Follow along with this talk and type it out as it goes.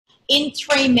in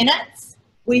 3 minutes,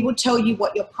 we will tell you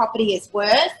what your property is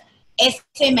worth.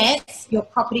 SMS your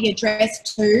property address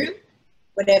to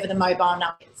whatever the mobile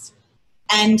number is.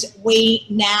 And we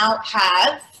now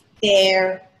have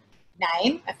their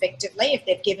name, effectively, if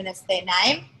they've given us their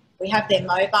name. We have their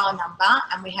mobile number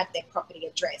and we have their property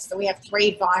address. So we have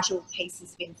 3 vital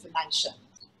pieces of information.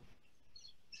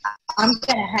 I'm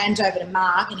going to hand over to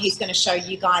Mark and he's going to show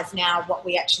you guys now what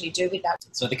we actually do with that.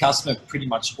 So the customer, pretty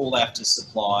much all they have to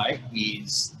supply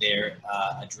is their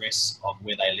address of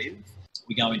where they live.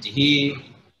 We go into here,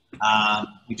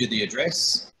 we do the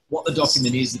address. What the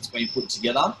document is that's been put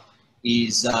together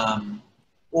is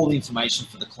all the information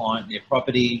for the client, their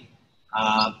property.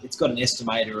 It's got an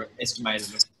estimate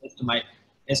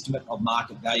of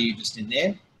market value just in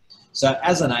there. So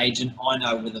as an agent, I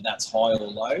know whether that's high or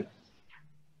low.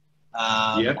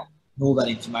 All that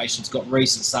information's got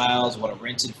recent sales, what it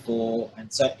rented for,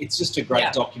 and so it's just a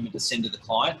great document to send to the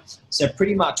client. So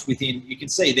pretty much within, you can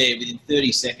see there, within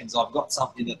 30 seconds, I've got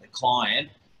something that the client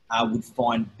would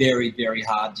find very, very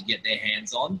hard to get their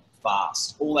hands on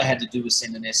fast. All they had to do was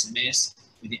send an SMS.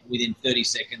 Within 30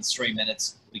 seconds, 3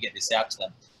 minutes, we get this out to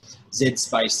them. Z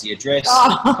space the address.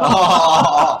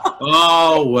 Oh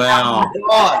wow!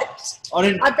 God.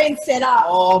 I've been set up.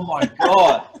 Oh my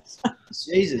God!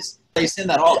 Jesus! They send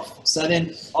that off. So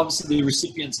then, obviously, the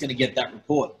recipient's going to get that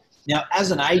report. Now,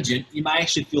 as an agent, you may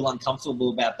actually feel uncomfortable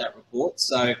about that report.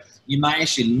 So you may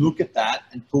actually look at that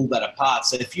and pull that apart.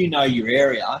 So if you know your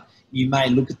area, you may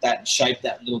look at that and shape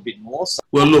that a little bit more. So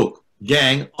well, look,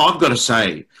 gang, I've got to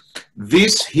say,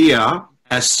 this here,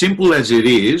 as simple as it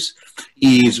is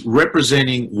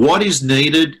representing what is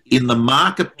needed in the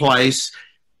marketplace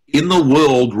in the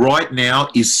world right now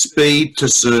is speed to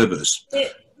service.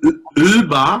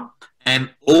 Uber and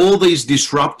all these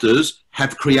disruptors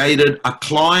have created a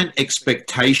client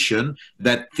expectation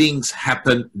that things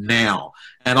happen now.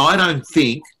 And I don't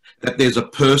think that there's a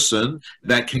person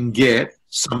that can get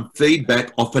some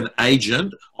feedback off an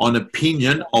agent on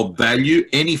opinion of value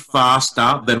any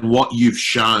faster than what you've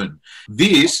shown.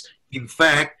 This, in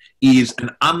fact, is an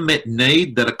unmet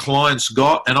need that a client's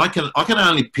got, and I can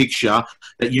only picture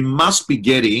that you must be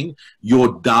getting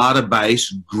your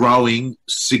database growing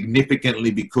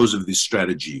significantly because of this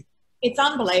strategy. It's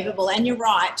unbelievable, and you're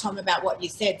right, Tom, about what you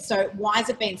said. So why has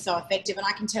it been so effective? And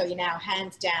I can tell you now,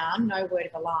 hands down, no word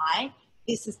of a lie,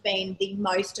 this has been the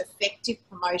most effective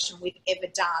promotion we've ever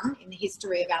done in the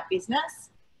history of our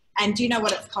business. And do you know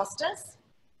what it's cost us?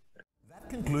 That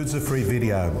concludes the free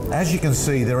video. As you can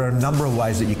see, there are a number of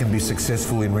ways that you can be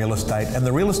successful in real estate, and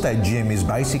the Real Estate Gym is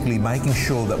basically making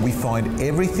sure that we find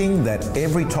everything that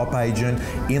every top agent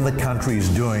in the country is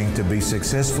doing to be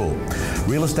successful.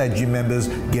 Real Estate Gym members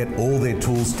get all their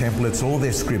tools, templates, all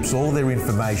their scripts, all their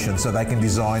information so they can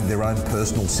design their own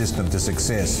personal system to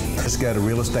success. Just go to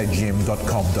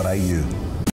realestategym.com.au.